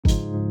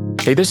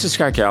Hey, this is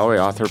Scott Galloway,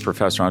 author,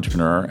 professor,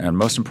 entrepreneur, and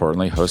most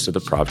importantly, host of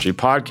the Prop G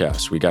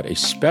podcast. We got a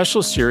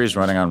special series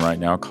running on right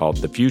now called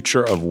The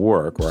Future of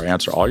Work, where I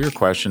answer all your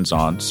questions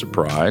on,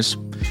 surprise,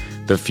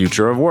 the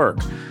future of work.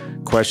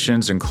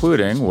 Questions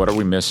including, what are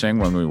we missing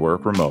when we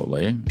work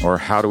remotely? Or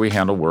how do we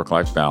handle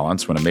work-life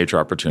balance when a major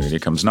opportunity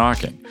comes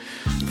knocking?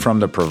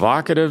 From the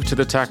provocative to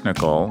the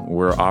technical,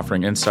 we're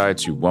offering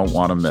insights you won't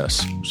want to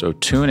miss. So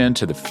tune in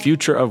to The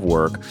Future of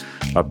Work,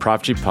 a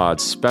Prop G Pod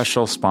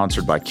special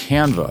sponsored by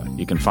Canva.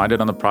 You can find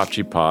it on the Prop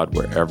G Pod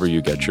wherever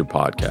you get your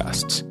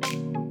podcasts.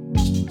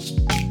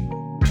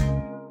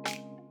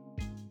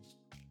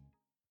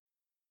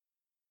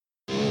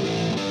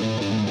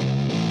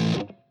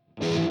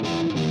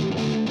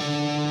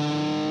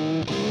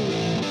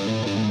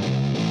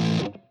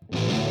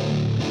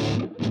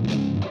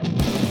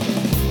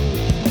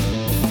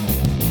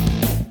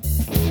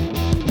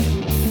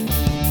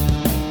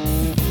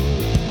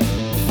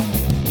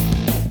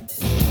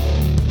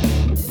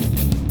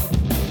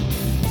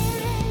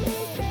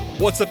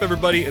 What's up,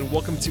 everybody, and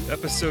welcome to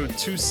episode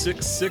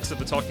 266 of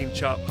the Talking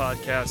Chop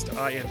podcast.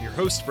 I am your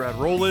host, Brad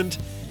Rowland.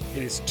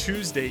 It is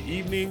Tuesday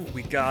evening.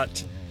 We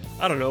got,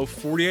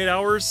 48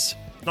 hours,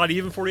 not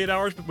even 48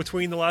 hours, but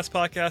between the last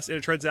podcast and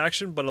a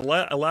transaction. But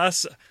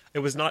alas, it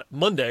was not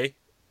Monday,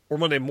 or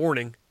Monday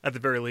morning at the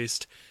very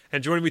least.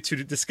 And joining me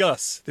to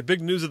discuss the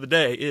big news of the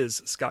day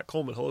is Scott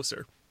Coleman. Hello,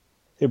 sir.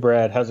 Hey,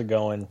 Brad, how's it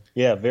going?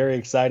 Yeah, very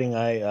exciting.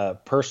 I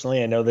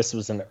personally know this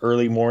was an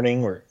early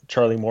morning where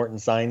Charlie Morton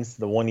signs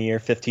the 1 year,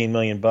 $15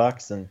 million,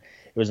 and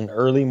it was an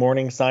early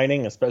morning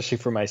signing, especially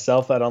for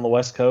myself out on the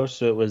West Coast.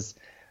 So it was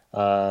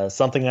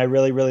something I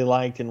really, really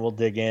liked, and we'll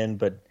dig in.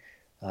 But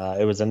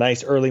it was a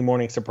nice early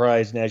morning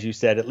surprise, and as you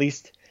said, at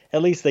least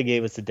they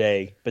gave us a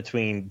day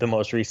between the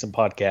most recent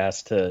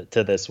podcast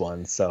to this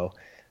one. So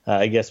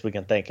I guess we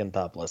can thank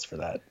Anthopoulos for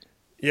that.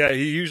 Yeah,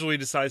 he usually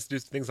decides to do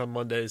things on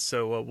Mondays,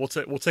 so we'll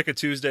take a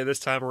Tuesday this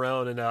time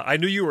around. And I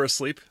knew you were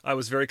asleep. I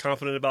was very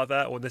confident about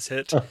that when this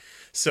hit.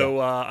 So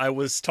I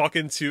was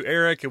talking to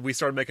Eric, and we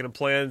started making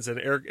plans. And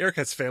Eric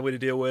has family to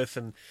deal with,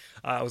 and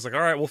I was like, "All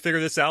right, we'll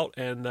figure this out."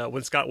 And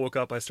when Scott woke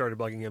up, I started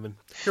bugging him, and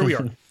here we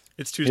are.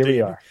 It's Tuesday. Here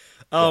we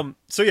are.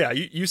 So yeah,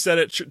 you said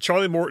it.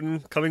 Charlie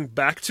Morton coming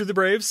back to the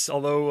Braves,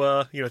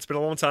 although it's been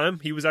a long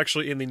time. He was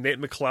actually in the Nate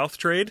McLouth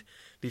trade,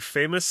 the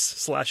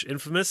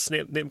famous/infamous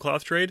Nate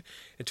McLouth trade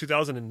in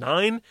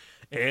 2009,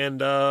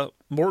 and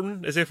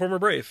Morton is a former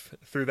Brave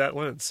through that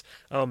lens.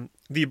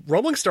 The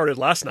rumbling started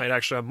last night,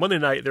 actually. On Monday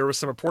night, there was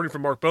some reporting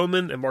from Mark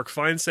Bowman and Mark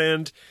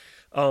Feinsand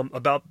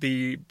about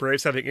the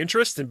Braves having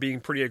interest and being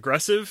pretty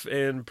aggressive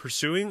in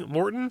pursuing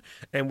Morton,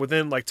 and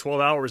within like 12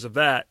 hours of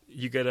that,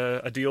 you get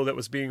a deal that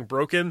was being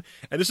broken.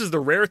 And this is the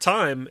rare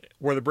time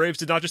where the Braves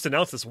did not just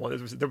announce this one.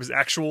 There was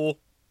actual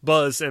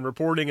buzz and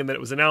reporting, and then it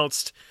was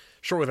announced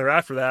shortly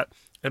thereafter that.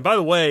 And by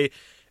the way,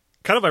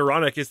 kind of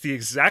ironic, it's the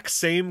exact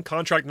same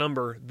contract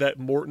number that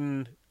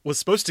Morton was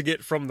supposed to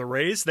get from the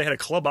Rays. They had a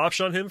club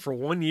option on him for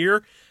 1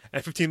 year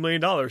at $15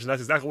 million, and that's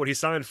exactly what he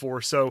signed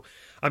for. So,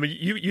 I mean,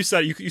 you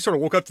said you sort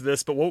of woke up to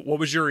this, but what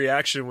was your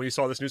reaction when you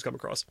saw this news come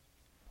across?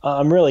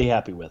 I'm really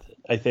happy with it.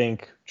 I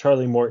think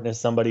Charlie Morton is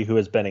somebody who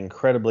has been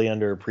incredibly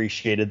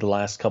underappreciated the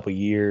last couple of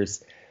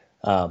years.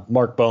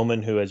 Mark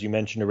Bowman, who, as you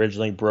mentioned,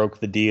 originally broke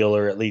the deal,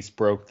 or at least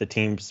broke the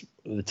team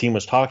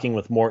was talking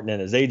with Morton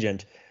and his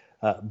agent.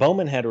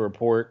 Bowman had a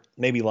report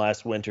maybe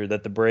last winter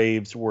that the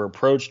Braves were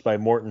approached by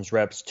Morton's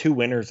reps 2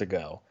 winters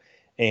ago,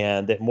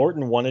 and that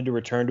Morton wanted to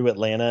return to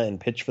Atlanta and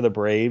pitch for the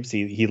Braves.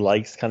 He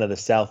likes kind of the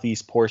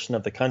southeast portion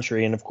of the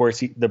country, and of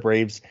course the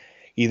Braves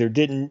either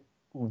didn't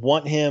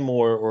want him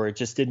or it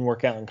just didn't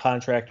work out in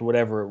contract or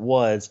whatever it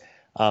was.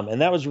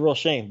 And that was a real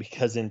shame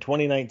because in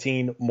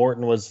 2019,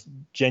 Morton was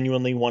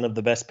genuinely one of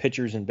the best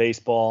pitchers in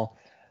baseball.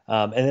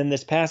 And then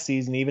this past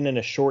season, even in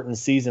a shortened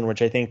season,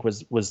 which I think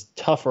was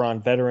tougher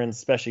on veterans,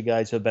 especially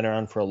guys who have been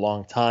around for a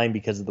long time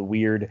because of the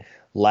weird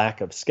lack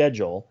of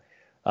schedule,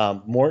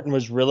 Morton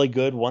was really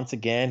good once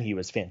again. He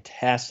was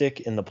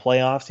fantastic in the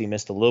playoffs. He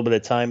missed a little bit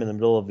of time in the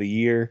middle of the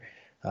year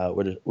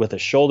with a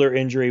shoulder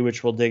injury,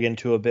 which we'll dig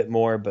into a bit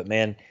more. But,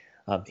 man,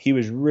 he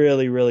was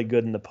really, really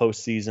good in the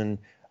postseason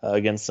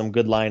against some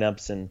good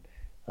lineups. And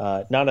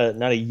not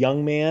a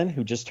young man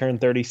who just turned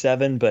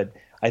 37, but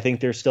I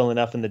think there's still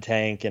enough in the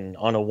tank, and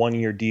on a 1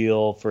 year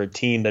deal for a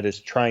team that is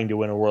trying to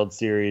win a World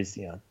Series,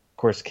 of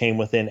course, came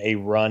within a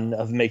run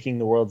of making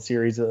the World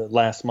Series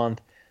last month.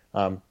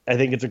 I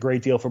think it's a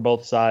great deal for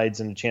both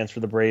sides and a chance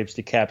for the Braves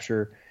to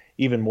capture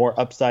even more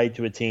upside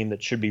to a team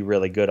that should be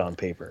really good on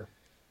paper.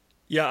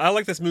 Yeah, I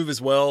like this move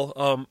as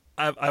well.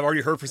 I've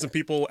already heard from some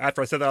people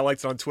after I said that I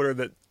liked it on Twitter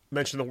that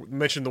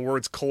mentioned the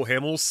words Cole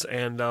Hamels,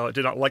 and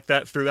did not like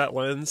that through that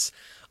lens.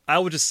 I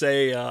would just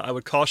say I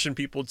would caution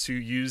people to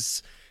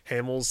use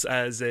Hamels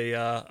as a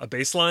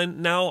baseline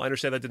now. I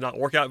understand that did not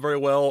work out very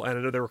well, and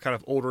I know they were kind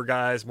of older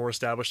guys, more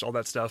established, all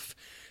that stuff.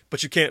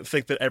 But you can't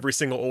think that every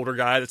single older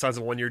guy that signs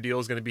a 1 year deal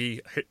is going to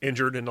be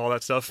injured and all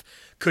that stuff.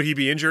 Could he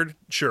be injured?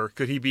 Sure.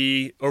 Could he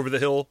be over the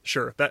hill?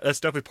 Sure. That's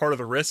definitely part of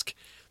the risk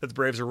that the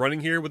Braves are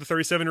running here with a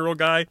 37-year-old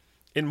guy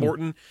in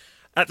Morton.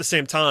 At the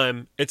same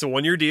time, it's a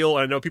 1-year deal.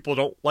 And I know people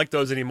don't like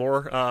those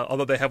anymore,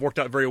 although they have worked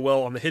out very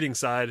well on the hitting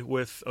side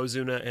with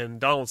Ozuna and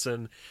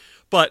Donaldson.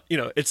 But,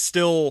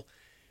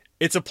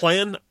 it's a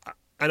plan.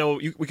 I know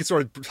we could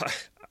sort of,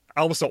 I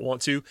almost don't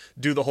want to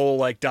do the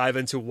whole dive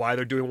into why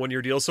they're doing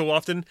 1-year deals so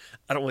often.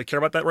 I don't really care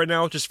about that right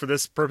now, just for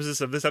this purposes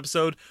of this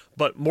episode.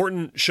 But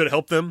Morton should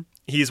help them.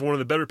 He's one of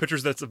the better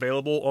pitchers that's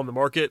available on the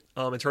market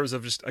in terms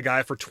of just a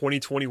guy for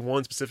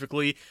 2021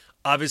 specifically.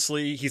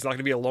 Obviously, he's not going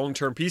to be a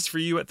long-term piece for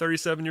you at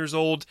 37 years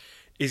old.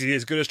 Is he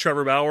as good as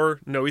Trevor Bauer?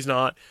 No, he's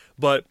not.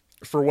 But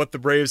for what the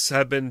Braves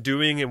have been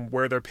doing and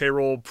where their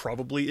payroll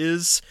probably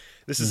is,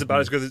 this is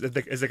about as good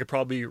as they could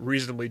probably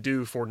reasonably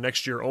do for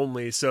next year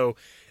only. So,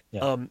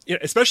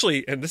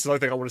 especially, and this is the other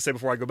thing I want to say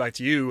before I go back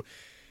to you,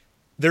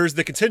 there's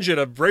the contingent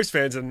of Braves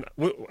fans, and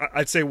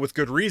I'd say with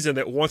good reason,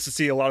 that wants to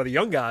see a lot of the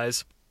young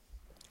guys.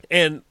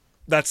 And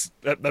that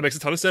makes a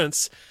ton of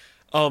sense.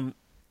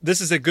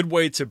 This is a good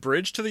way to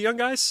bridge to the young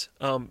guys.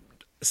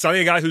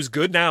 Signing a guy who's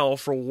good now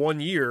for 1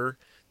 year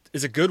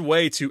is a good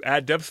way to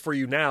add depth for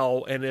you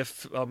now. And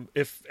if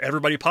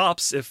everybody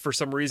pops, if for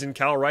some reason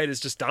Cal Wright is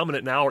just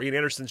dominant now or Ian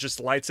Anderson's just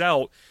lights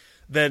out,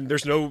 then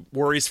there's no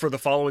worries for the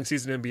following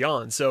season and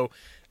beyond. So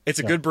it's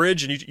a good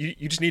bridge, and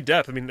you just need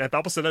depth. I mean,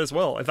 Anthopoulos said that as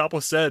well.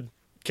 Anthopoulos said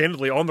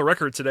candidly on the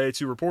record today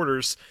to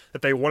reporters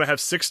that they want to have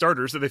 6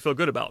 starters that they feel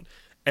good about.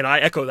 And I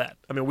echo that.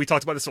 I mean, we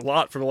talked about this a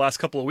lot for the last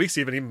couple of weeks,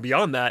 even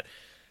beyond that.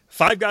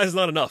 5 guys is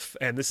not enough,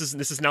 and this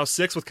is now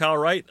 6 with Kyle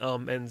Wright.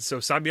 And so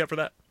sign me up for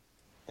that.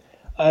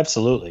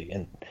 Absolutely.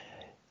 And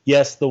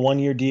yes, the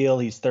 1-year deal.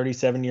 He's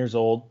 37 years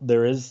old.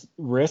 There is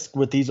risk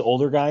with these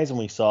older guys, and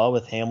we saw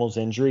with Hamels'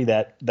 injury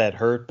that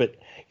hurt. But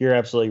you're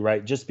absolutely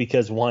right. Just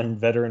because one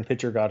veteran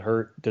pitcher got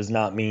hurt does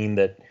not mean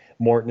that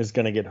Morton is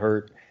going to get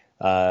hurt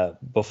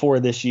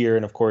before this year.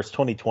 And of course,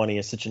 2020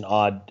 is such an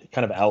odd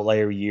kind of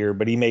outlier year,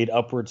 but he made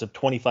upwards of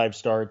 25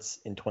 starts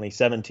in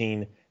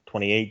 2017,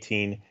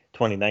 2018,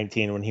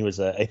 2019, when he was,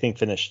 I think,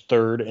 finished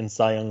 3rd in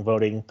Cy Young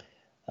voting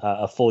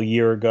a full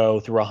year ago,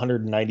 through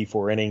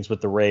 194 innings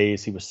with the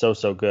Rays. He was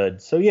so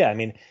good. So yeah, I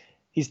mean,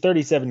 he's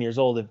 37 years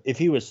old. If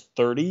he was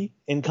 30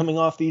 and coming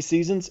off these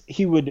seasons,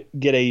 he would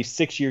get a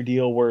 6-year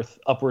deal worth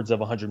upwards of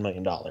 $100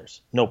 million.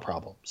 No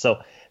problem.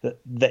 So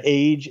the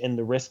age and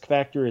the risk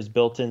factor is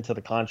built into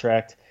the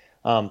contract.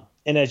 And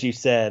as you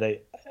said,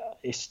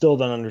 I still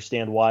don't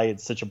understand why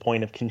it's such a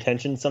point of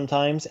contention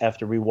sometimes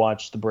after we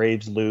watch the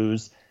Braves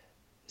lose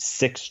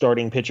 6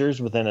 starting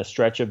pitchers within a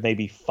stretch of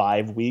maybe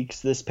 5 weeks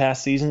this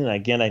past season. And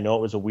again, I know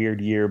it was a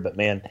weird year, but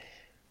man,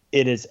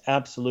 it is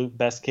absolute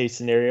best case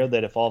scenario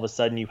that if all of a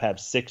sudden you have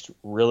 6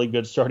 really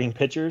good starting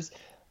pitchers,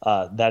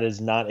 that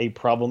is not a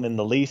problem in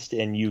the least.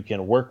 And you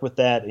can work with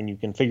that and you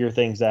can figure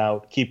things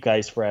out, keep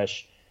guys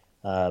fresh,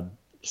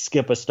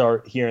 skip a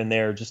start here and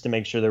there just to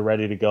make sure they're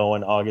ready to go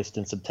in August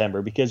and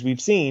September, because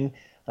we've seen,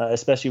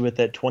 especially with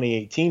that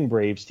 2018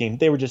 Braves team,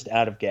 they were just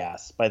out of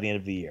gas by the end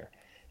of the year.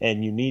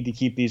 And you need to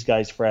keep these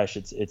guys fresh.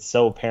 It's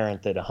so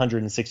apparent that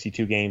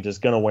 162 games is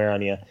going to wear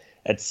on you.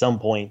 At some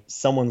point,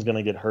 someone's going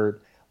to get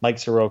hurt. Mike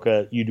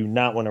Soroka, you do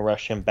not want to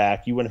rush him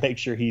back. You want to make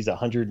sure he's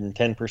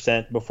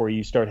 110% before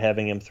you start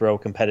having him throw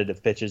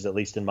competitive pitches, at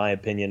least in my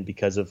opinion,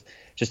 because of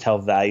just how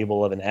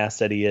valuable of an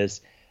asset he is.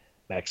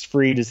 Max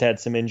Fried has had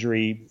some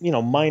injury,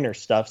 minor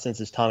stuff since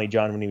his Tommy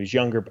John when he was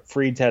younger, but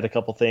Fried's had a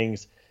couple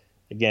things.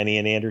 Again,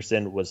 Ian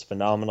Anderson was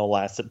phenomenal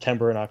last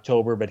September and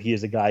October, but he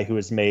is a guy who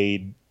has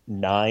made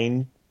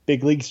 9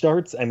 big league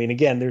starts. I mean,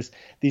 again, this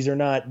is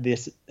not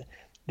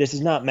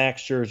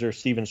Max Scherzer,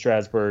 Steven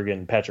Strasburg,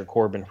 and Patrick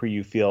Corbin who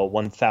you feel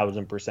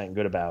 1,000%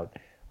 good about.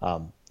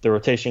 The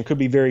rotation could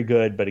be very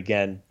good, but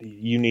again,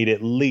 you need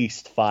at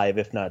least 5,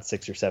 if not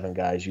 6 or 7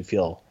 guys you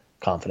feel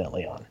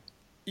confidently on.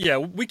 Yeah,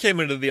 we came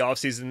into the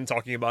offseason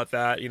talking about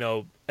that.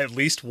 At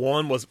least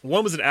one was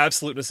an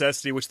absolute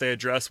necessity, which they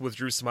addressed with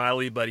Drew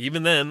Smyly. But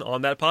even then,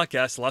 on that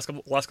podcast,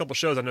 the last couple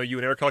shows, I know you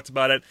and Eric talked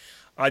about it.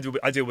 I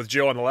did with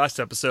Joe on the last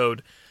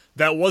episode.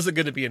 That wasn't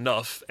going to be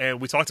enough,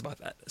 and we talked about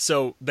that.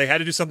 So they had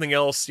to do something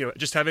else.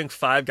 Just having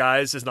 5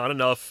 guys is not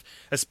enough,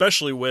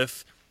 especially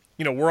with,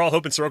 we're all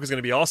hoping Soroka's going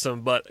to be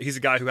awesome, but he's a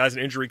guy who has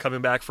an injury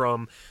coming back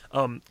from.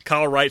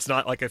 Kyle Wright's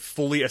not like a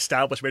fully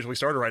established major league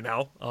starter right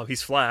now.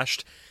 He's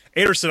flashed.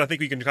 Anderson, I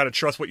think we can kind of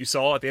trust what you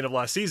saw at the end of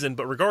last season,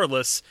 but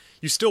regardless,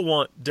 you still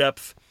want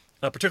depth,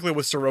 particularly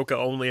with Soroka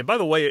only. And by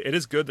the way, it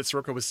is good that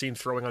Soroka was seen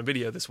throwing on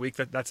video this week.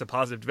 That's a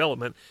positive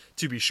development,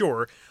 to be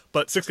sure.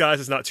 But 6 guys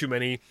is not too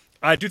many.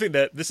 I do think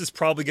that this is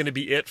probably going to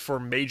be it for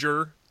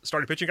major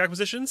starting pitching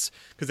acquisitions,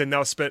 because they've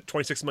now spent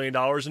 $26 million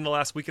in the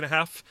last week and a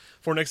half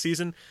for next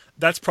season.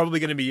 That's probably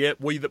going to be it.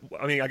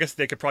 I guess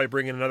they could probably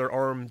bring in another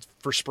arm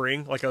for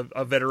spring, like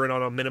a veteran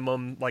on a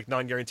minimum,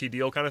 non-guaranteed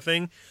deal kind of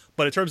thing.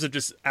 But in terms of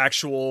just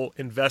actual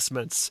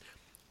investments,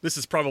 this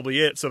is probably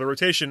it. So the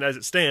rotation as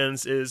it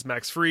stands is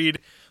Max Fried,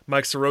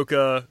 Mike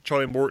Soroka,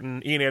 Charlie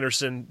Morton, Ian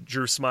Anderson,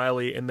 Drew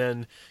Smyly, and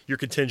then your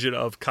contingent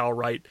of Kyle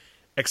Wright,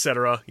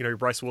 etc. Your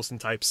Bryce Wilson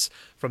types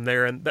from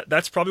there. And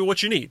that's probably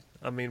what you need.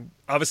 I mean,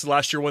 obviously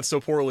last year went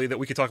so poorly that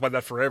we could talk about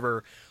that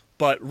forever,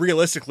 But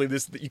realistically,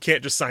 you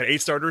can't just sign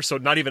 8 starters. So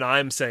not even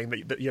I'm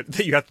saying that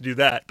you have to do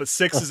that. But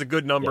 6 is a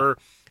good number.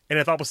 Yeah.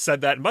 And Anthopoulos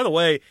said that. And by the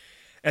way,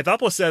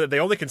 Anthopoulos said that they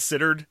only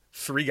considered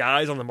 3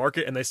 guys on the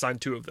market and they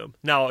signed 2 of them.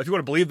 Now, if you want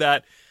to believe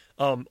that,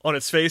 on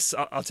its face,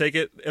 I'll take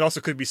it. It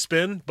also could be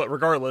spin, but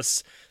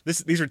regardless,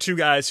 these are 2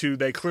 guys who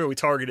they clearly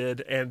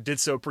targeted and did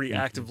so pretty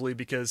actively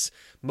because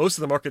most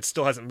of the market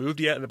still hasn't moved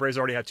yet, and the Braves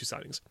already had 2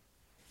 signings.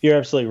 You're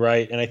absolutely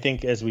right, and I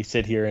think as we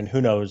sit here, and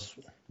who knows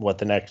what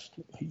the next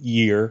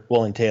year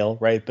will entail,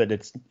 right? But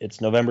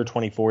it's November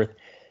 24th.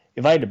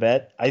 If I had to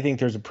bet, I think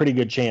there's a pretty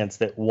good chance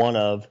that one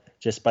of,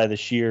 just by the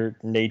sheer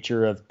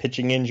nature of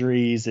pitching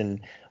injuries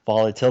and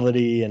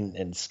volatility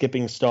and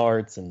skipping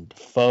starts and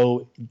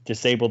faux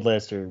disabled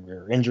list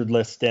or injured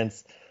list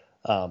stints,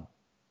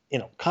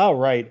 Kyle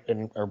Wright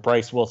or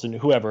Bryce Wilson,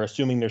 whoever,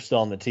 assuming they're still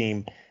on the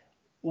team,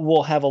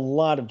 will have a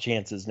lot of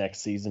chances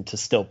next season to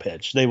still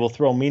pitch. They will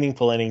throw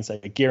meaningful innings, I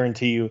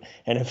guarantee you.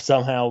 And if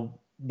somehow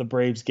the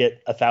Braves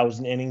get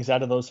 1,000 innings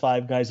out of those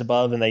 5 guys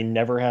above and they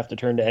never have to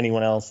turn to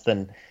anyone else,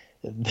 then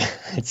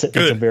it's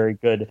a very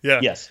good. Yeah.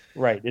 Yes,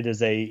 right. It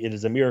is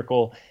a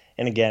miracle.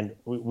 And again,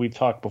 we've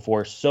talked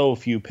before, so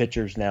few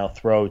pitchers now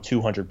throw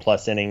 200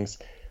 plus innings,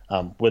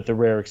 with the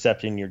rare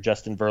exception, your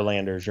Justin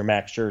Verlanders, your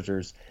Max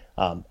Scherzers,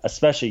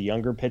 especially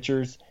younger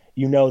pitchers.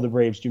 The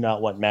Braves do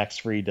not want Max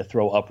Fried to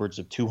throw upwards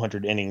of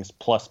 200 innings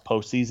plus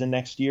postseason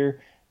next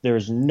year. There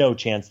is no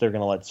chance they're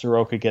going to let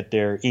Soroka get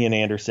there. Ian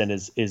Anderson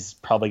is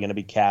probably going to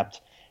be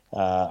capped,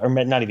 or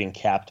not even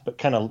capped, but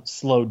kind of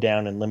slowed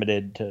down and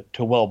limited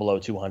to well below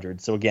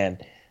 200. So again,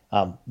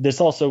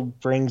 this also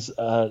brings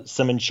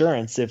some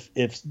insurance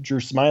if Drew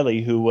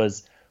Smyly, who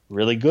was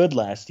really good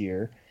last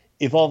year,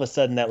 if all of a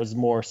sudden that was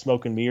more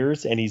smoke and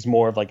mirrors and he's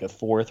more of like a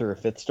 4th or a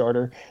 5th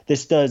starter,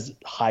 this does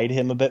hide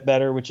him a bit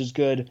better, which is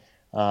good.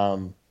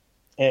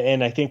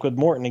 And I think with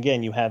Morton,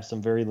 again, you have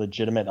some very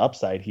legitimate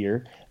upside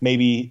here.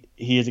 Maybe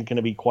he isn't going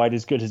to be quite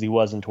as good as he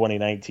was in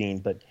 2019,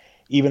 but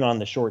even on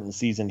the shortened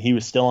season, he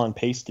was still on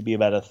pace to be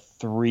about a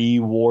 3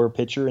 WAR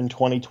pitcher in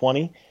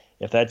 2020.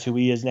 If that's who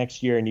he is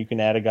next year, and you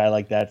can add a guy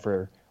like that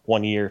for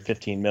 1 year,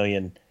 $15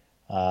 million,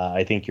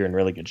 I think you're in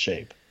really good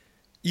shape.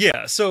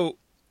 Yeah. So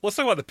let's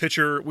talk about the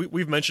pitcher.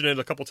 We've mentioned it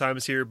a couple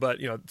times here, but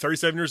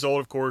 37 years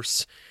old, of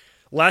course.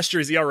 Last year,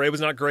 his ERA was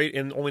not great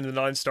in only the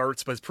 9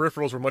 starts, but his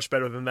peripherals were much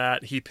better than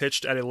that. He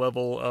pitched at a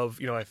level of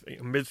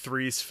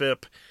mid-3s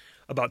FIP,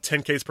 about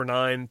 10 Ks per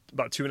 9,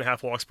 about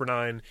 2.5 walks per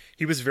 9.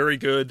 He was very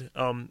good,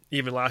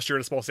 even last year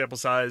in a small sample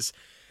size.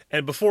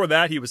 And before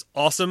that, he was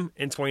awesome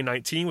in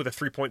 2019 with a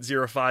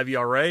 3.05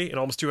 ERA and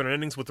almost 200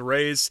 innings with the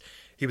Rays.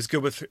 He was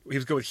good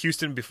with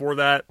Houston before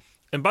that.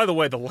 And by the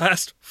way, the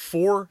last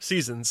 4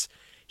 seasons,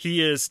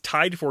 he is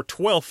tied for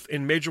 12th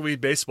in Major League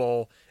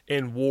Baseball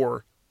in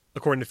WAR,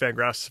 according to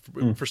Fangraphs,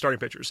 for starting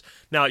pitchers.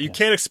 Now, you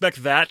can't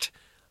expect that.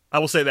 I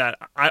will say that.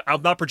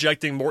 I'm not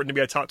projecting Morton to be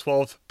a top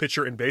 12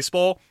 pitcher in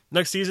baseball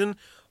next season,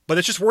 but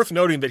it's just worth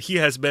noting that he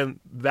has been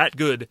that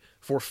good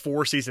for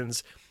 4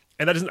 seasons.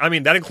 And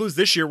that includes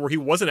this year where he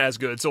wasn't as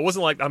good. So it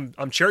wasn't like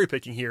I'm cherry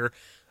picking here.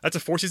 That's a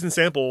 4-season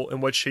sample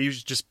in which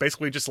he's just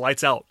basically just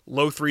lights out.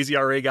 Low 3s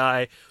ERA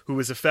guy who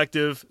is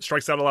effective,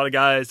 strikes out a lot of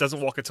guys,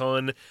 doesn't walk a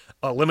ton,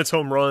 limits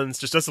home runs,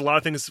 just does a lot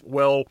of things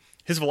well.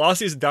 His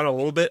velocity is down a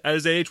little bit at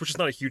his age, which is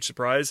not a huge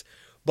surprise.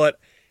 But,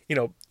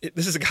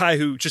 this is a guy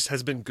who just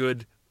has been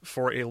good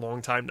for a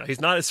long time now.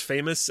 He's not as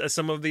famous as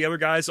some of the other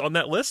guys on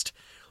that list,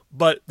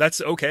 but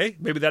that's okay.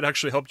 Maybe that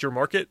actually helped your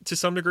market to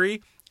some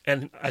degree.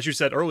 And as you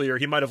said earlier,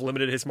 he might have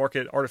limited his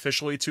market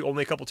artificially to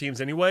only a couple teams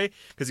anyway,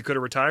 because he could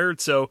have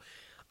retired. So,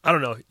 I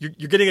don't know.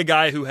 You're getting a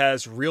guy who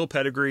has real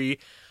pedigree.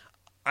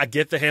 I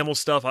get the Hamill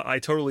stuff. I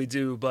totally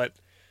do. But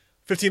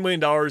 $15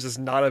 million is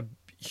not a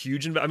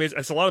huge investment.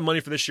 It's a lot of money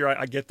for this year.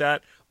 I get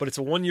that. But it's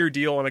a 1-year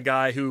deal on a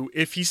guy who,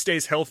 if he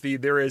stays healthy,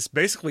 there is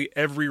basically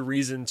every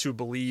reason to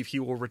believe he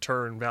will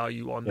return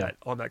value on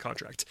that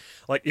contract.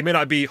 Like, it may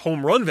not be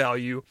home run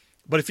value,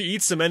 but if he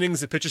eats some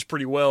innings and pitches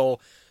pretty well,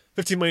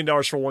 $15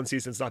 million for 1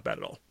 season is not bad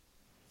at all.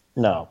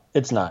 No,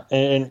 it's not.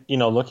 And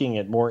looking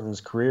at Morton's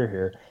career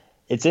here,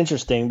 it's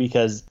interesting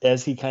because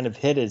as he kind of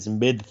hit his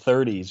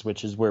mid-30s,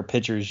 which is where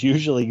pitchers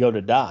usually go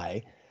to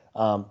die,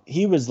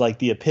 he was like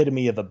the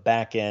epitome of a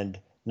back-end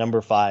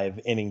number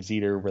 5 innings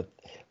eater. With,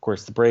 of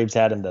course, the Braves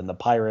had him, then the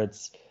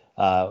Pirates.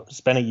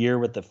 Spent a year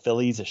with the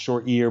Phillies, a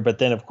short year, but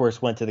then, of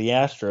course, went to the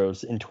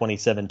Astros in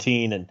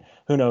 2017. And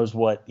who knows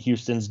what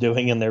Houston's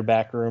doing in their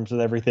back rooms with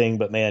everything.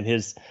 But, man,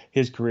 his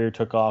career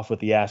took off with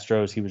the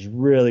Astros. He was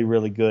really,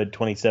 really good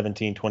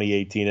 2017,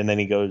 2018. And then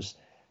he goes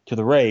to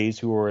the Rays,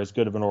 who are as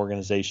good of an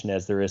organization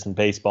as there is in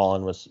baseball,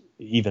 and was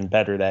even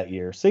better that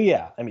year. So,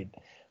 yeah,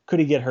 could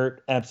he get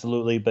hurt?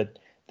 Absolutely. But,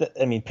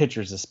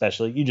 pitchers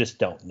especially, you just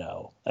don't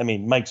know.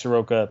 Mike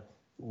Soroka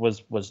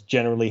was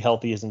generally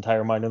healthy his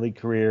entire minor league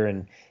career,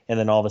 and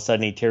then all of a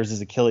sudden he tears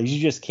his Achilles.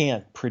 You just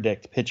can't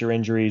predict pitcher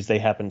injuries. They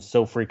happen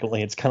so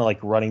frequently. It's kind of like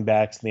running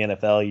backs in the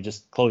NFL. You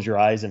just close your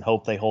eyes and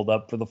hope they hold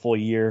up for the full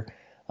year.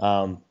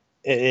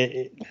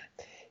 If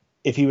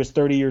he was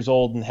 30 years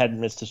old and hadn't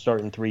missed a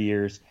start in 3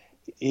 years,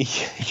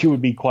 you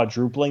would be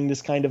quadrupling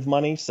this kind of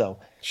money. So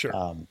Sure.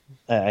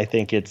 I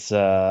think it's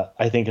a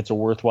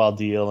worthwhile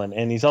deal,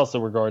 and he's also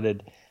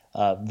regarded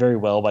very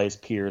well by his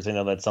peers. I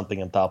know that's something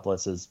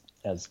Anthopoulos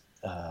has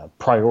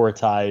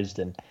prioritized,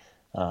 and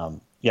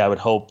I would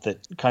hope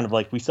that, kind of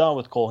like we saw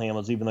with Cole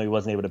Hamels, even though he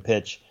wasn't able to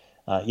pitch,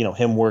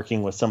 him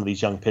working with some of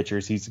these young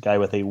pitchers, he's a guy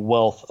with a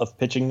wealth of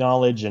pitching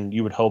knowledge, and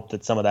you would hope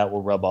that some of that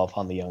will rub off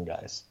on the young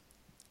guys.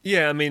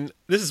 Yeah, I mean,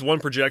 this is one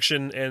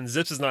projection, and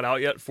Zips is not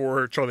out yet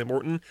for Charlie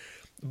Morton,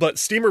 but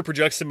Steamer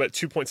projects him at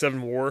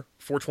 2.7 WAR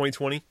for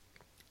 2020.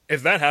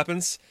 If that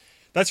happens,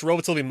 that's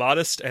relatively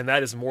modest, and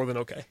that is more than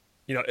okay.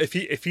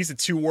 If he's a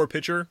 2 WAR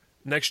pitcher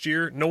next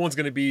year, no one's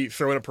going to be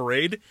throwing a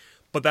parade,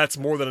 but that's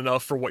more than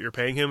enough for what you're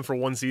paying him for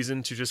one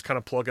season to just kind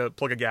of plug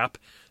a gap.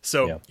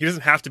 So He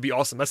doesn't have to be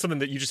awesome. That's something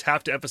that you just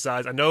have to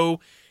emphasize. I know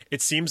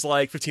it seems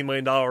like $15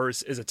 million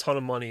is a ton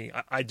of money.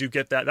 I do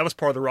get that. That was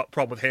part of the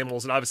problem with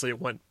Hamels, and obviously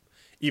it went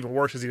even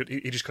worse because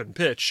he just couldn't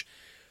pitch.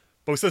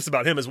 But we said this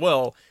about him as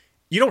well.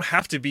 You don't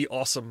have to be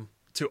awesome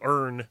to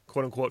earn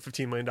 "quote unquote"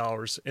 $15 million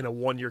in a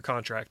 1-year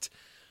contract.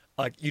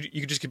 Like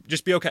you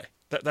just be okay.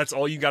 That's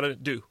all you got to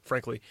do,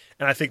 frankly.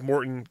 And I think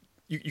Morton,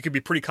 you can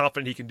be pretty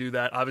confident he can do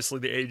that. Obviously,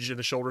 the age and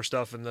the shoulder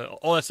stuff and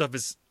all that stuff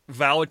is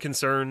valid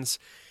concerns.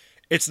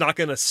 It's not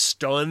going to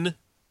stun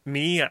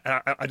me.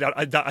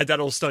 I doubt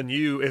it'll stun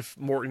you if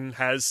Morton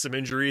has some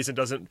injuries and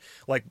doesn't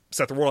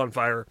set the world on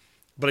fire.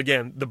 But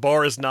again, the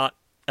bar is not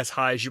as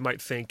high as you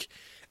might think.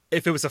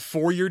 If it was a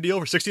 4-year deal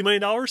for $60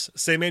 million,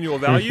 same annual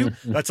value,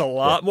 that's a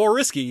lot more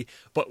risky.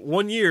 But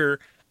 1 year,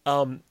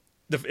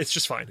 it's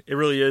just fine. It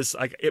really is.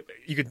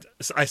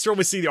 I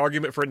certainly see the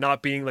argument for it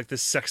not being like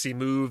this sexy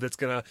move that's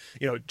gonna,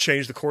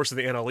 change the course of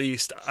the NL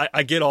East.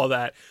 I get all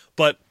that,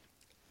 but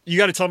you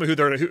got to tell me who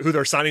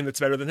they're signing that's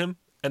better than him,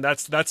 and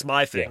that's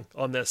my thing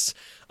on this.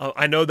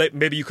 I know that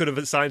maybe you could have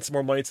assigned some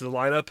more money to the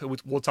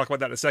lineup. We'll talk about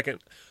that in a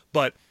second,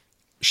 but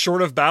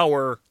short of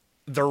Bauer,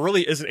 there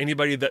really isn't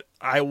anybody that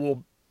I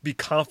will be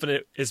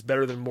confident is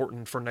better than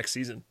Morton for next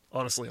season,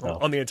 honestly,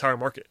 on the entire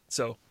market.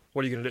 So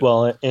what are you going to do?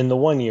 Well, in the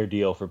 1-year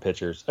deal for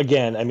pitchers,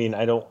 again, I mean,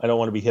 I don't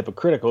want to be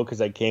hypocritical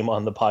because I came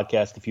on the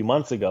podcast a few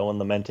months ago and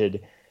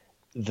lamented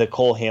the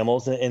Cole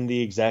Hamels and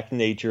the exact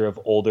nature of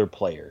older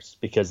players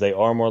because they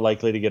are more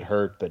likely to get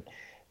hurt. But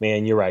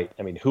man, you're right.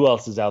 I mean, who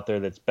else is out there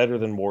that's better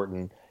than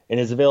Morton and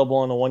is available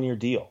on a 1-year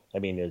deal? I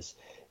mean, is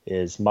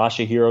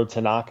Masahiro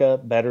Tanaka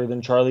better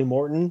than Charlie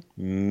Morton?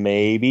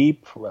 Maybe,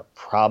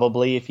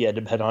 probably if you had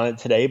to bet on it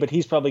today, but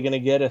he's probably going to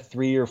get a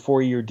 3 or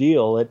 4-year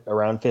deal at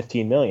around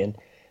 $15 million.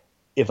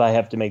 If I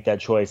have to make that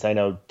choice, I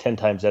know 10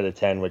 times out of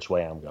 10 which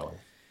way I'm going.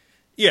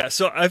 Yeah,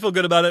 so I feel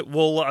good about it.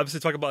 We'll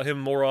obviously talk about him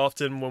more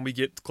often when we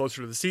get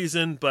closer to the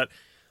season, but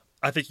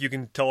I think you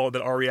can tell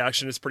that our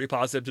reaction is pretty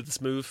positive to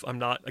this move. I'm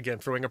not, again,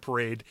 throwing a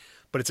parade,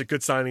 but it's a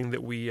good signing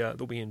that we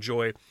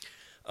enjoy.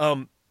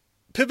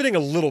 Pivoting a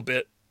little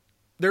bit,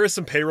 there is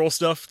some payroll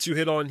stuff to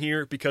hit on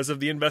here because of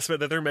the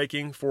investment that they're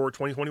making for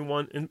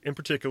 2021 in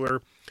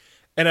particular.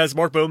 And as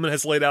Mark Bowman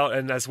has laid out,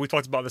 and as we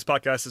talked about in this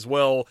podcast as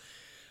well,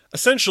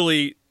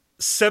 essentially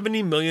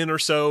 $70 million or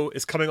so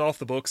is coming off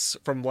the books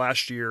from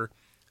last year.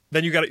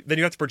 Then you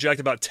have to project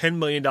about $10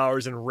 million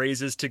in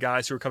raises to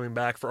guys who are coming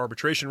back for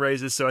arbitration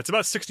raises. So it's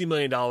about $60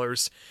 million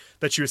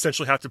that you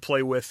essentially have to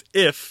play with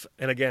if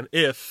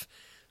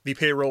the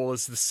payroll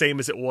is the same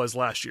as it was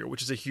last year,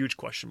 which is a huge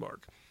question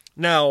mark.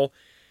 Now,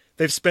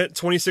 they've spent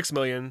 $26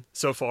 million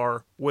so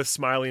far with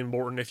Smiley and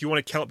Morton. If you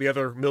want to count the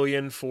other $1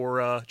 million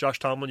for Josh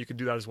Tomlin, you can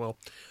do that as well.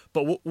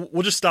 But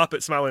we'll just stop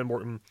at Smiley and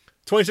Morton.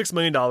 $26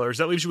 million.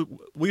 That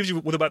leaves you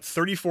with about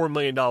 $34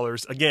 million,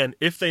 again,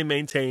 if they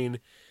maintain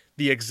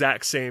the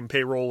exact same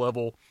payroll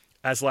level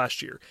as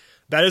last year.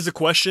 That is a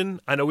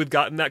question. I know we've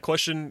gotten that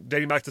question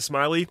dating back to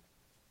Smiley.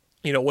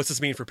 What's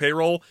this mean for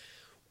payroll?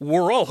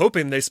 We're all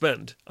hoping they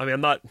spend. I mean,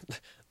 I'm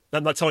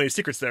not telling you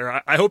secrets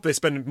there. I hope they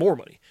spend more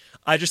money.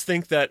 I just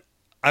think that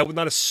I would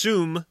not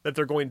assume that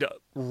they're going to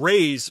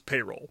raise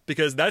payroll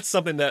because that's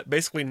something that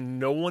basically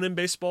no one in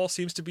baseball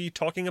seems to be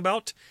talking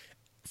about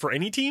for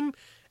any team.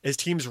 Is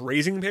teams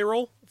raising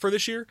payroll for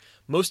this year?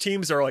 Most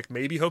teams are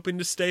maybe hoping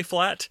to stay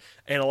flat,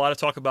 and a lot of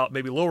talk about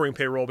maybe lowering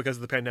payroll because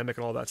of the pandemic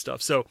and all that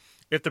stuff. So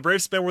if the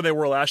Braves spend where they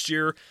were last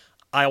year,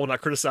 I will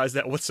not criticize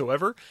that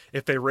whatsoever.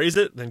 If they raise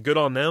it, then good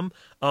on them.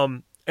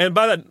 And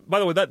by the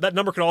way, that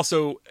number can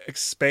also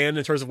expand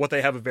in terms of what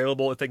they have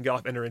available if they can get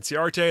off Enter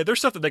Inciarte. There's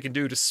stuff that they can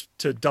do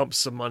to dump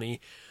some money.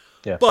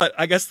 Yeah. But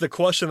I guess the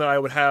question that I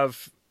would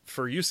have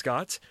for you,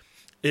 Scott,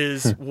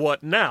 is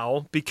what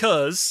now?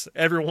 Because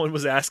everyone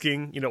was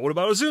asking, what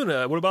about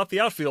Ozuna? What about the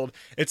outfield?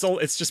 It's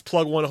just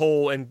plug one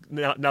hole, and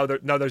now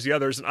there's the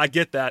others, and I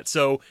get that.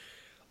 So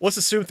let's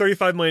assume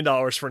 $35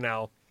 million for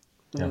now.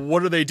 Yeah.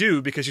 What do they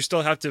do? Because you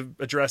still have to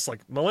address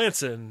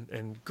Melanson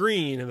and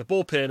Green and the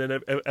bullpen,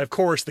 and of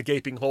course the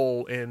gaping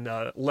hole in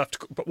left.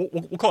 But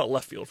we'll call it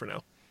left field for now.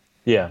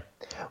 Yeah.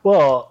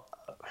 Well,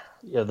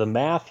 the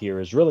math here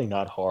is really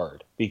not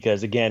hard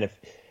because again, if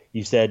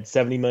you said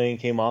 $70 million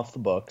came off the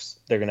books,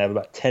 they're going to have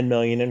about $10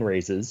 million in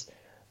raises.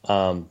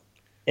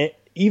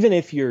 even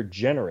if you're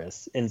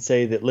generous and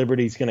say that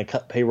Liberty's going to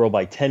cut payroll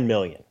by 10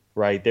 million,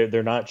 right?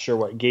 They're not sure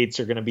what gates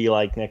are going to be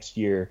like next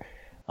year.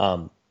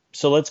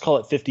 So let's call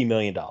it $50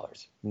 million,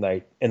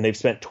 right? And they've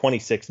spent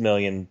 26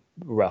 million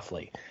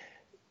roughly.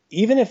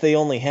 Even if they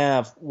only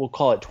have, we'll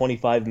call it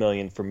 25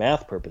 million for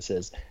math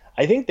purposes,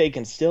 I think they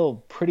can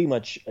still pretty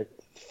much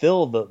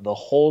fill the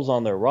holes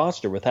on their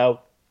roster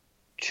without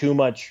too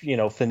much,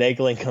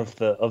 finagling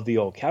of the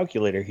old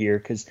calculator here.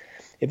 Because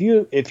if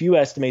you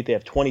estimate they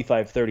have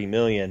 25-30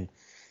 million,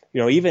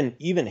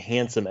 even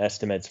handsome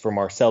estimates for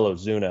Marcell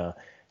Ozuna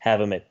have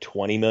him at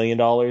 $20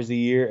 million a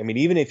year. I mean,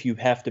 even if you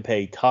have to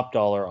pay top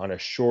dollar on a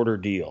shorter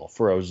deal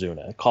for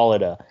Ozuna, call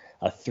it a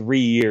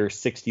 3-year,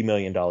 $60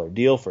 million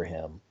deal for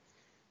him,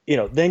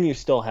 then you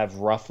still have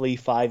roughly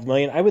 $5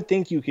 million. I would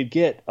think you could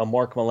get a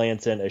Mark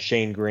Melancon, a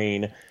Shane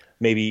Green,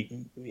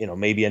 maybe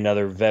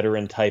another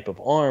veteran type of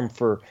arm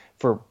for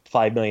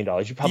 $5 million.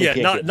 You probably can't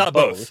get not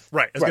both.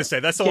 Right. I was gonna say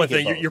that's the only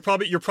thing. You're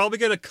probably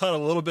gonna cut a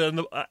little bit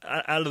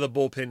out of the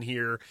bullpen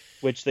here,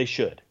 which they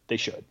should.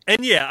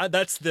 And yeah,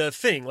 that's the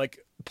thing. Like,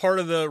 part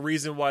of the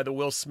reason why the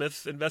Will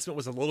Smith investment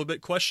was a little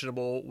bit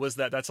questionable was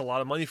that that's a lot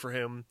of money for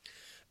him.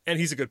 And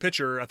he's a good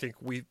pitcher. I think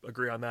we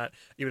agree on that,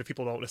 even if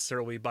people don't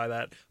necessarily buy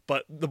that.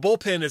 But the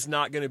bullpen is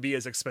not going to be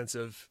as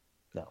expensive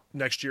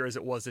next year as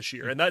it was this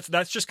year. And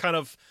that's just kind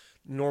of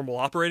normal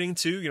operating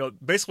too.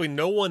 Basically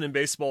no one in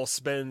baseball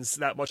spends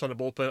that much on a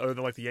bullpen other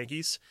than like the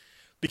Yankees,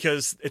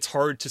 because it's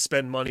hard to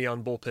spend money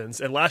on bullpens.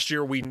 And last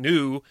year we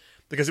knew,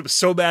 because it was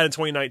so bad in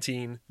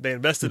 2019, they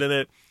invested in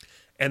it.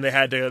 And they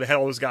had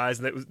all those guys,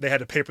 and they had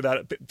to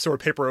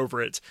paper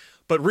over it.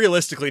 But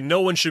realistically,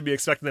 no one should be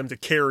expecting them to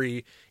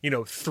carry,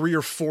 3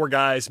 or 4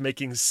 guys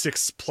making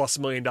 $6+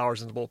 million in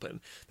the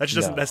bullpen. That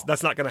just doesn't.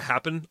 That's not going to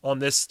happen on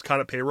this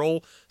kind of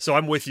payroll. So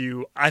I'm with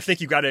you. I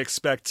think you got to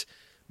expect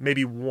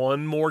maybe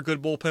one more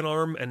good bullpen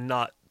arm and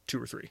not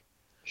 2 or 3.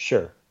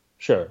 Sure.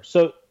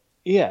 So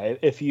yeah,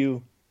 if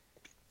you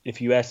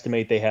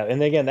estimate they have,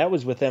 and again, that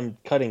was with them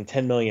cutting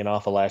 10 million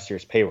off of last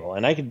year's payroll,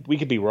 and we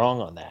could be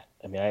wrong on that.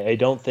 I mean, I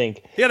don't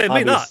think. Yeah, they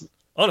may not.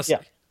 Honestly,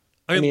 yeah.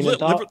 I mean,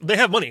 they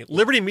have money.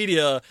 Liberty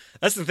Media.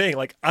 That's the thing.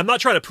 Like, I'm not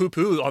trying to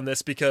poo-poo on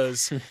this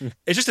because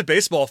it's just a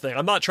baseball thing.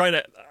 I'm not trying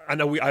to. I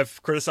know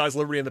I've criticized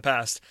Liberty in the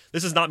past.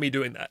 This is not me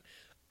doing that.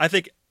 I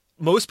think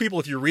most people,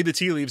 if you read the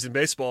tea leaves in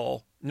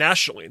baseball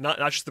nationally, not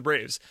just the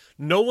Braves,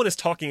 no one is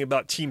talking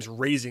about teams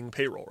raising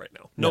payroll right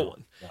now. No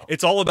one.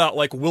 It's all about,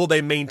 like, will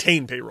they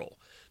maintain payroll?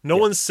 No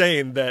one's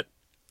saying that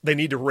they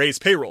need to raise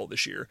payroll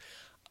this year.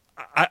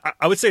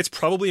 I would say it's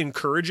probably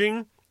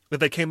encouraging that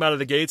they came out of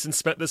the gates and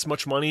spent this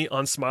much money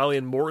on Smiley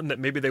and Morton, that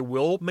maybe they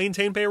will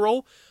maintain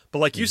payroll. But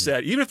like you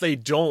said, even if they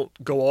don't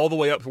go all the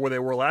way up to where they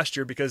were last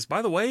year, because,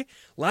 by the way,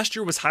 last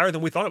year was higher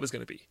than we thought it was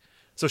going to be.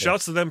 So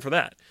shouts to them for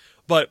that.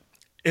 But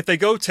if they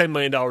go $10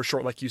 million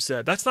short, like you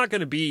said, that's not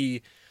going to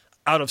be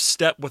out of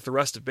step with the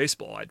rest of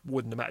baseball, I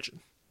wouldn't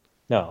imagine.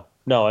 No.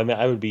 I mean,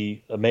 I would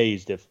be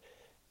amazed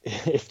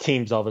if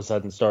teams all of a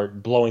sudden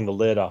start blowing the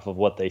lid off of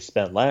what they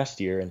spent last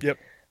year. And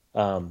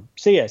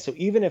so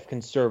even if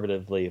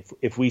conservatively,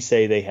 if we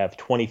say they have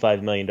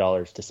 $25 million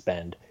to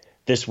spend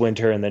this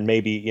winter, and then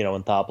maybe,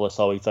 Anthopoulos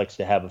always likes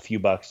to have a few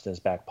bucks in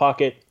his back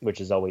pocket, which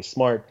is always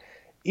smart.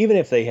 Even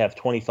if they have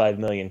 $25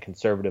 million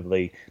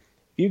conservatively,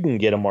 you can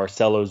get a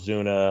Marcell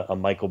Ozuna, a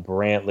Michael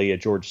Brantley, a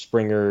George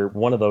Springer,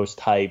 one of those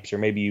types, or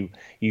maybe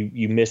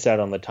you miss out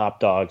on the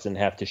top dogs and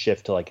have to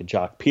shift to like a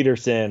Jock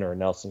Peterson or a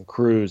Nelson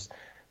Cruz.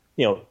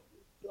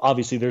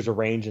 Obviously there's a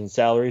range in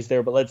salaries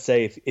there, but let's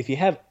say if you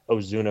have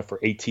Ozuna for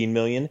 $18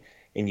 million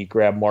and you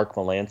grab Mark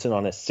Melancon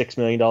on a $6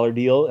 million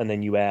deal, and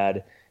then you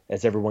add,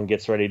 as everyone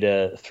gets ready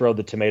to throw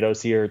the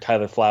tomatoes here,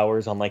 Tyler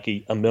Flowers on like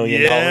 $1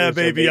 million. Yeah,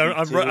 baby,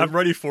 I'm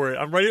ready for it.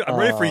 I'm ready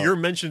for your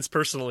mentions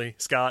personally,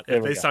 Scott.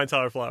 If they sign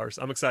Tyler Flowers,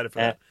 I'm excited for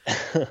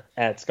that.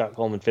 At Scott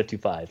Coleman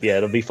 55. Yeah,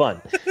 it'll be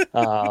fun.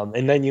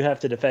 And then you have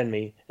to defend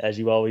me, as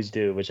you always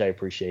do, which I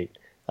appreciate.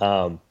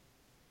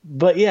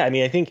 But yeah, I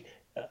mean,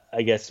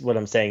 I guess what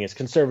I'm saying is,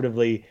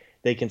 conservatively,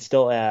 they can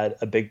still add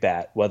a big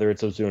bat, whether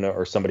it's Ozuna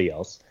or somebody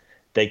else.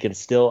 They can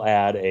still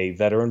add a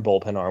veteran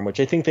bullpen arm, which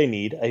I think they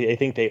need. I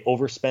think they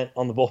overspent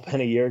on the bullpen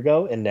a year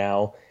ago, and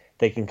now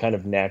they can kind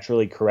of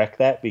naturally correct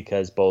that,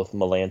 because both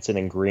Melancon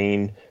and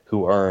Green,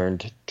 who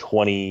earned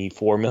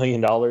 $24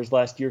 million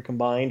last year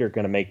combined, are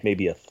going to make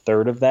maybe a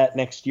third of that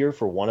next year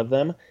for one of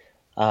them.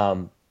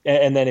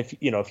 And then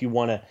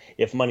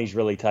if money's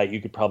really tight,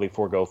 you could probably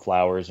forego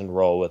Flowers and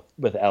roll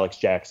with Alex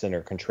Jackson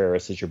or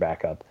Contreras as your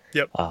backup.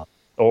 Yep.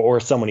 Or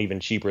someone even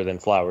cheaper than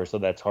Flowers. So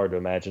that's hard to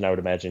imagine. I would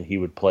imagine he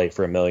would play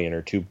for $1 million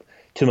or $2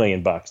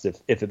 million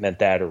if it meant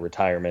that, or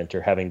retirement,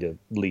 or having to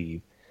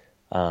leave.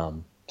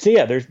 So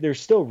yeah, there's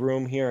still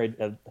room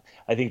here.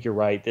 I think you're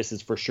right. This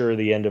is for sure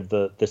the end of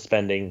the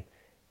spending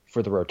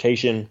for the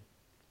rotation.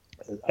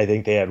 I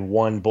think they had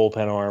one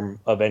bullpen arm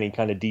of any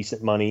kind of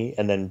decent money,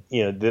 and then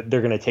they're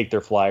going to take their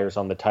flyers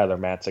on the Tyler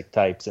Matzik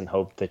types and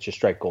hope that you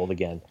strike gold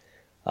again.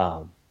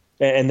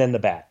 And then the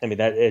bat. I mean,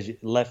 that is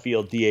left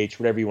field, DH,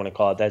 whatever you want to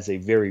call it. That's a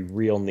very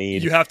real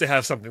need. You have to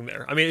have something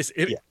there. I mean,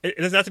 it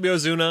doesn't have to be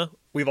Ozuna.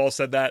 We've all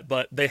said that,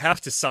 but they have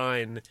to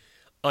sign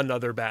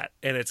another bat,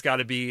 and it's got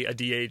to be a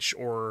DH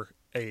or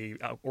an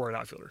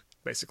outfielder,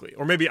 basically.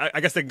 Or maybe I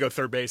guess they can go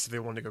third base if they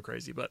want to go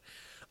crazy, but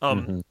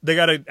they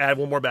got to add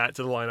one more bat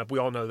to the lineup. We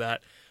all know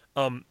that.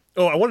 I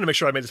wanted to make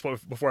sure I made this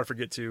point before I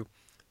forget to.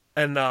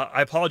 And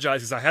I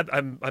apologize because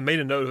I made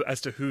a note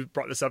as to who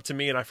brought this up to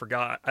me, and I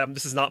forgot.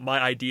 This is not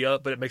my idea,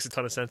 but it makes a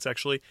ton of sense,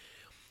 actually.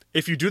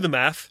 If you do the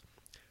math,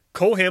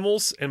 Cole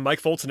Hamels and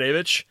Mike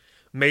Foltynewicz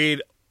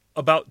made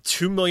about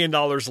 $2 million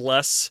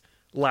less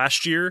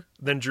last year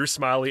than Drew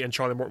Smyly and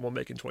Charlie Morton will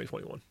make in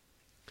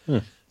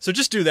 2021. So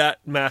just do that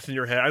math in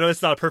your head. I know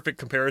it's not a perfect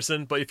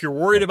comparison, but if you're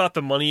worried about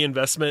the money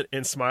investment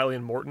in Smyly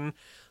and Morton,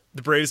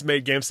 the Braves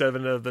made Game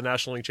 7 of the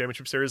National League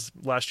Championship Series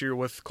last year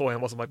with Cole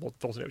Hamels and Mike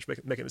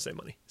Foltynewicz making the same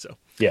money. So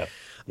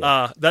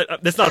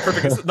that's not a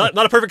perfect not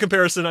a perfect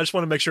comparison. I just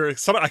want to make sure.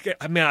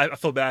 I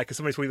feel bad because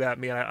somebody tweeted that at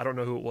me, and I don't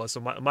know who it was. So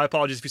my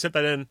apologies. If you sent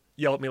that in,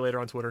 yell at me later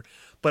on Twitter.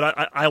 But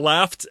I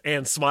laughed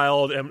and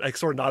smiled and I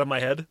sort of nodded my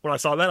head when I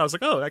saw that. I was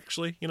like, oh,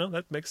 actually,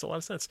 that makes a lot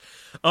of sense.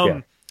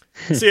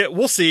 So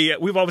we'll see.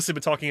 We've obviously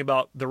been talking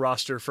about the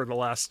roster for the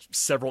last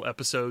several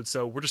episodes,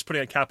 so we're just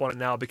putting a cap on it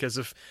now because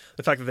of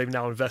the fact that they've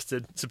now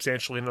invested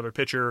substantially in another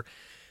pitcher.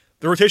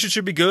 The rotation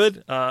should be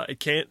good.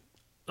 It can't.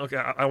 Okay,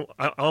 I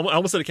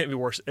almost said it can't be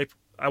worse.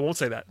 I won't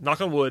say that.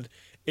 Knock on wood.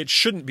 It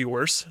shouldn't be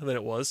worse than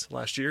it was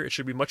last year. It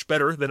should be much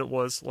better than it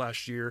was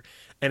last year.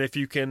 And if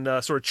you can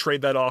sort of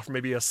trade that off,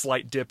 maybe a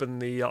slight dip in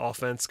the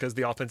offense, because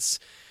the offense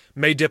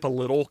may dip a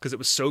little because it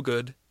was so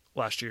good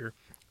last year,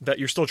 that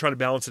you're still trying to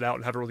balance it out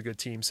and have a really good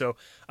team. So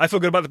I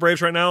feel good about the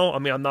Braves right now. I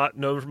mean, I'm not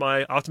known for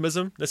my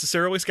optimism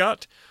necessarily,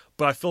 Scott,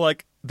 but I feel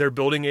like they're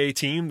building a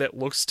team that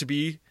looks to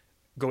be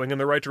going in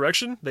the right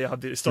direction. They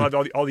still have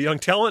all the young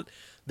talent.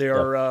 They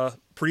are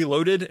pretty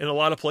loaded in a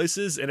lot of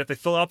places. And if they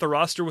fill out the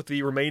roster with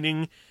the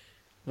remaining,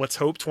 let's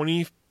hope,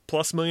 $20+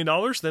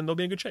 million, then they'll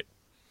be in good shape.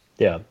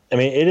 Yeah. I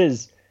mean, it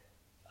is,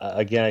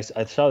 again,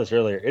 I saw this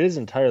earlier. It is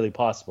entirely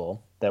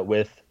possible that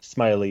with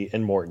Smyly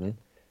and Morton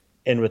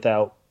and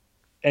without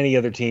any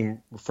other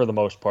team, for the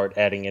most part,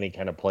 adding any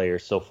kind of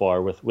players so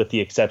far, with the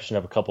exception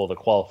of a couple of the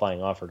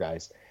qualifying offer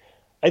guys,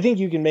 I think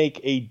you can make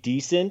a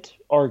decent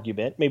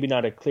argument, maybe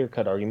not a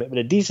clear-cut argument, but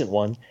a decent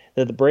one,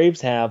 that the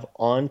Braves have,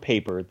 on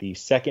paper, the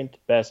second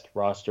best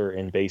roster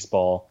in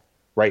baseball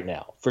right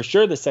now. For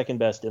sure the second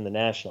best in the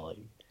National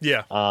League.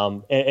 Yeah.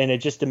 And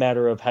it's just a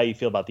matter of how you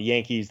feel about the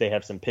Yankees. They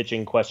have some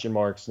pitching question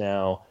marks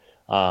now.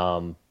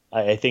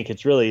 I think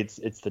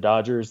it's the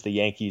Dodgers, the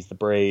Yankees, the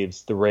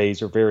Braves. The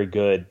Rays are very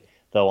good,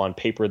 though on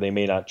paper they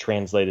may not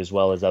translate as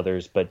well as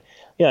others. But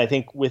yeah, I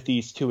think with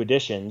these two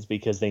additions,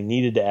 because they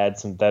needed to add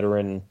some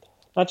veteran,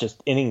 not just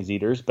innings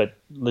eaters, but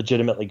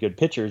legitimately good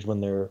pitchers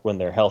when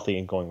they're healthy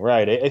and going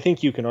right, I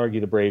think you can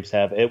argue the Braves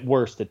have at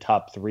worst a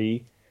top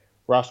 3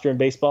 roster in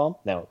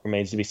baseball. Now it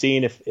remains to be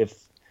seen if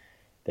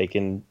they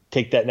can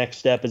take that next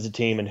step as a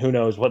team, and who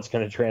knows what's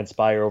going to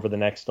transpire over the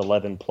next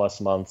 11 plus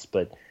months.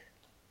 But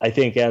I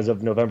think as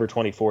of November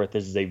 24th,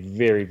 this is a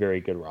very, very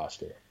good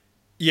roster.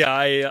 Yeah,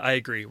 I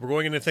agree. We're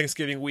going into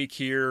Thanksgiving week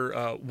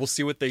here. We'll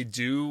see what they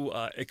do.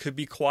 It could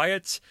be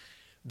quiet.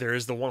 There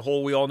is the one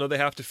hole we all know they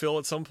have to fill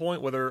at some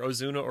point, whether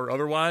Ozuna or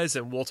otherwise,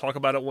 and we'll talk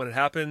about it when it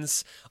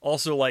happens.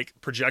 Also,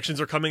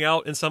 projections are coming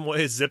out in some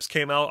ways. Zips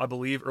came out, I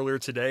believe, earlier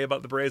today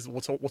about the Braves.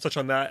 We'll touch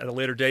on that at a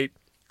later date.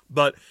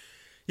 But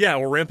yeah,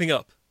 we're ramping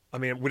up. I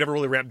mean, we never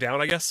really ramped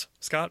down, I guess,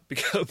 Scott,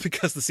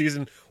 because the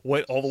season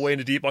went all the way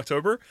into deep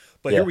October.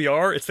 But Here we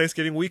are. It's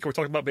Thanksgiving week. We're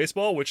talking about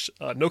baseball, which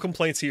no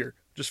complaints here.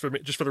 Just for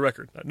the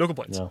record, no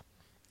complaints.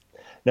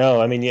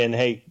 No. I mean, yeah, and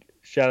hey,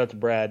 shout out to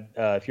Brad.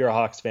 If you're a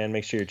Hawks fan,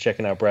 make sure you're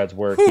checking out Brad's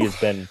work. He has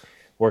been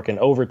working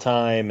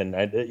overtime, and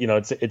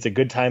it's a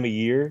good time of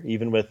year,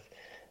 even with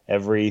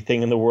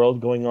everything in the world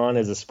going on.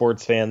 As a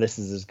sports fan, this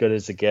is as good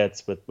as it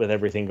gets with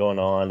everything going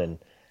on.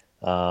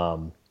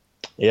 And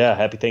yeah,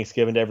 happy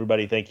Thanksgiving to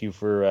everybody. Thank you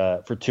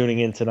for tuning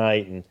in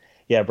tonight. And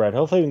yeah, Brad,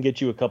 hopefully we can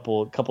get you a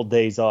couple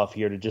days off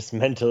here to just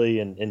mentally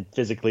and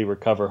physically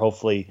recover.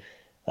 Hopefully,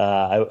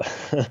 I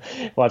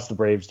watch the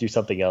Braves do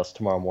something else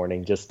tomorrow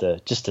morning just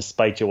to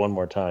spite you one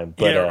more time.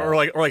 But, yeah, or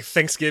like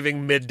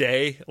Thanksgiving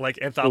midday, like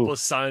Anthopoulos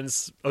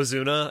signs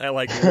Ozuna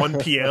at 1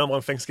 p.m.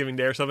 on Thanksgiving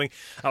Day or something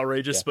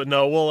outrageous. Yeah. But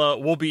no,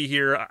 we'll be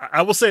here.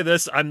 I will say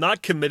this: I'm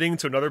not committing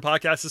to another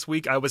podcast this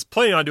week. I was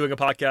planning on doing a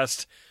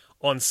podcast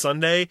on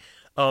Sunday.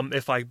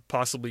 If I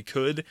possibly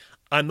could.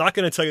 I'm not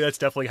going to tell you that's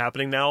definitely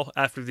happening now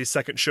after the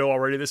second show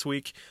already this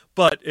week.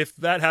 But if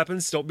that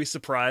happens, don't be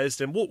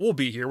surprised. And we'll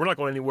be here. We're not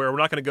going anywhere. We're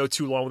not going to go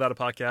too long without a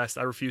podcast.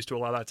 I refuse to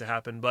allow that to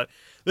happen. But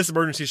this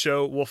emergency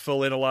show will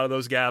fill in a lot of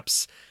those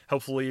gaps.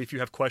 Hopefully, if you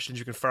have questions,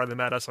 you can fire them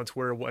at us on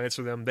Twitter. We'll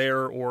answer them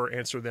there or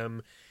answer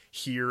them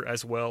here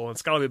as well. And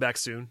Scott will be back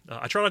soon.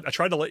 I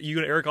tried to let you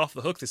and Eric off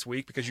the hook this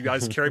week because you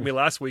guys carried me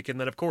last week. And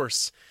then, of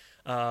course,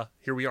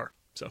 here we are.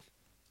 So.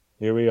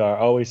 Here we are.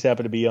 Always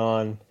happy to be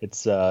on.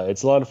 It's a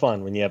lot of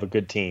fun when you have a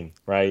good team,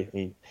 right?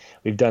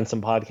 We've done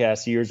some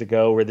podcasts years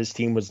ago where this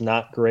team was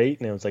not great,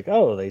 and it was like,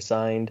 oh, they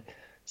signed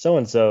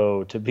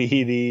so-and-so to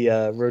be the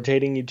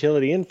rotating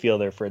utility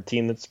infielder for a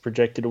team that's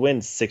projected to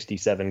win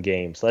 67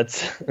 games.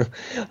 Let's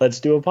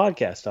do a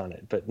podcast on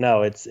it. But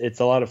no, it's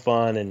a lot of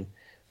fun. And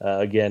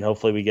again,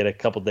 hopefully we get a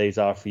couple days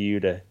off for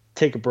you to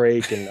take a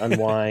break and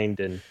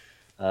unwind and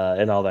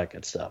all that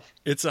good stuff.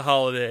 It's a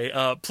holiday.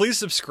 Please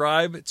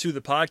subscribe to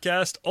the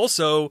podcast.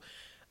 Also,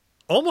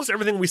 almost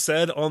everything we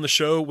said on the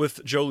show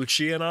with Joe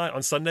Lucia and I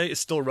on Sunday is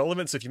still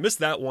relevant. So if you missed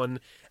that one,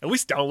 at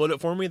least download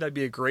it for me. That'd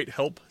be a great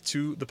help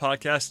to the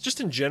podcast.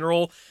 Just in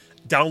general,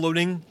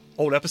 downloading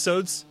old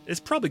episodes is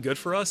probably good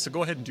for us. So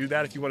go ahead and do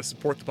that if you want to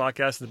support the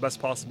podcast in the best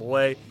possible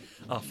way.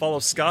 Follow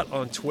Scott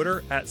on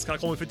Twitter at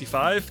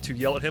ScottColeman55 to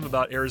yell at him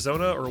about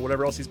Arizona or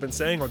whatever else he's been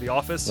saying, or The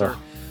Office, or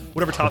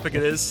whatever topic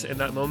it is in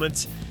that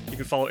moment. You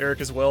can follow Eric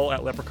as well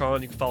at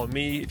Leprechaun. You can follow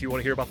me if you want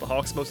to hear about the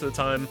Hawks most of the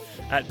time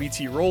at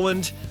BT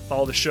Rowland.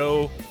 Follow the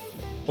show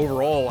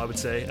overall, I would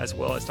say, as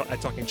well as at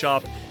Talking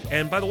Chop.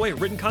 And by the way,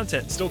 written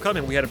content still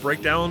coming. We had a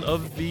breakdown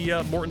of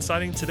the Morton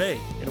sighting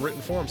today in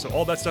written form. So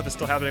all that stuff is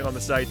still happening on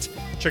the site.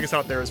 Check us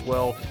out there as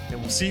well.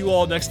 And we'll see you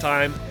all next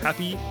time.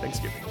 Happy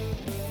Thanksgiving.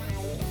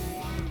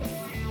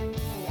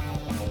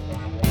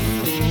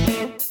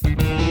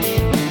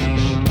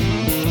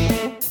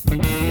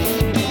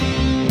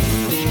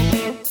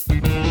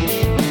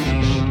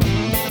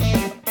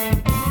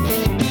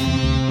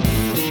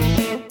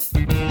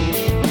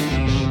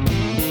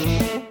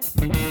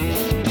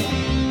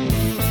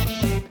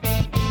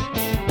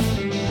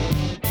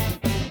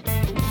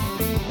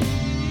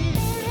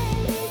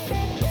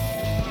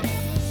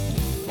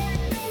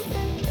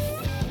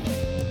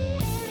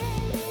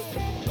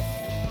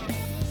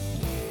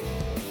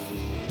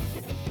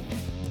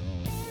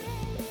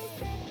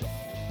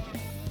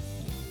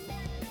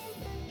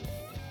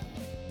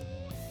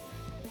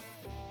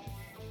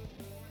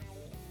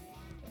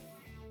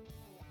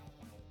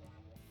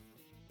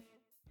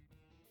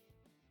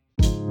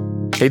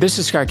 Hey, this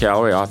is Scott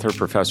Galloway, author,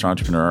 professor,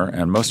 entrepreneur,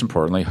 and most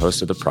importantly,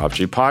 host of the Prop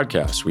G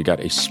podcast. We got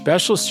a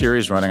special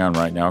series running on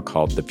right now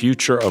called The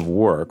Future of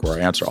Work, where I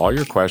answer all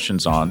your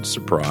questions on,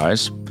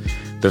 surprise,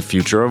 the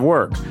future of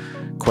work.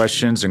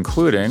 Questions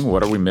including,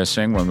 what are we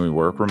missing when we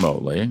work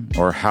remotely?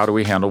 Or how do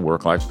we handle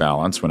work-life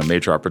balance when a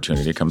major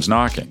opportunity comes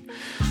knocking?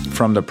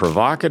 From the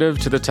provocative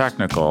to the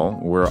technical,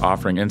 we're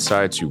offering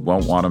insights you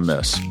won't want to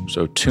miss.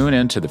 So tune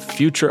in to The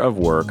Future of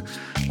Work,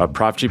 a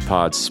Prop G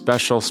Pod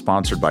special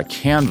sponsored by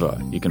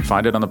Canva. You can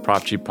find it on the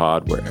Prop G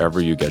Pod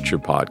wherever you get your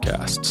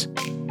podcasts.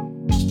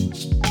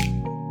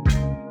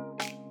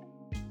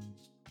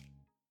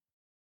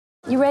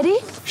 You ready?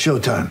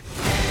 Showtime.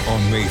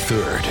 On May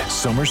 3rd,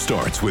 summer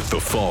starts with The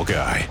Fall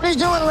Guy. Let's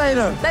do it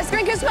later. Let's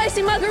drink a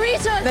spicy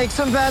margarita. Make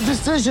some bad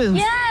decisions.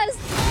 Yes!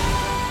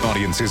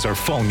 Audiences are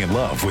falling in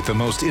love with the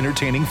most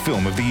entertaining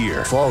film of the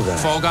year. Fall Guy.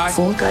 Fall Guy?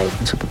 Fall guy.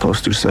 That's what the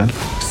poster said.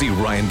 See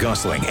Ryan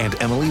Gosling and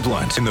Emily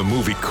Blunt in the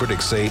movie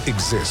critics say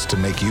exists to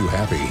make you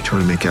happy.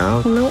 Trying to make it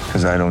out? Nope.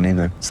 Because I don't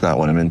either. It's not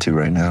what I'm into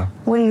right now.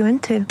 What are you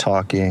into?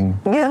 Talking.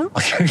 Yeah.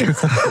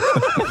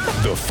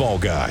 The Fall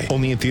Guy.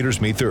 Only in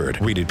theaters May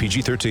 3rd. Rated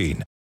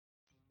PG-13.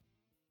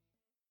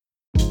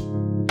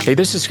 Hey,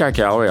 this is Scott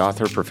Galloway,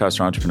 author,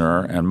 professor,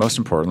 entrepreneur, and most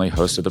importantly,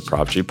 host of the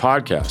Prop G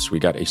podcast. We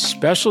got a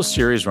special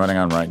series running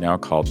on right now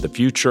called The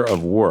Future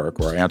of Work,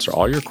 where I answer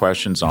all your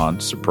questions on,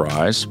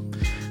 surprise,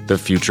 the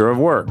future of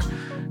work.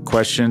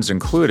 Questions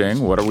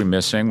including, what are we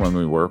missing when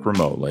we work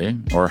remotely?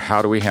 Or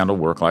how do we handle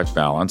work-life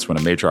balance when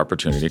a major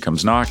opportunity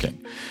comes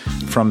knocking?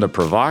 From the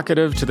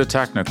provocative to the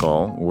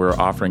technical, we're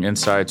offering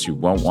insights you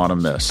won't want to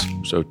miss.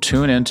 So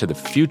tune in to The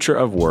Future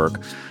of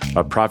Work,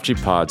 a Prop G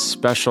Pod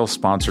special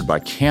sponsored by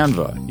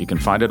Canva. You can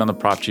find it on the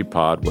Prop G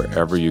Pod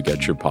wherever you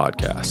get your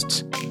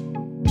podcasts.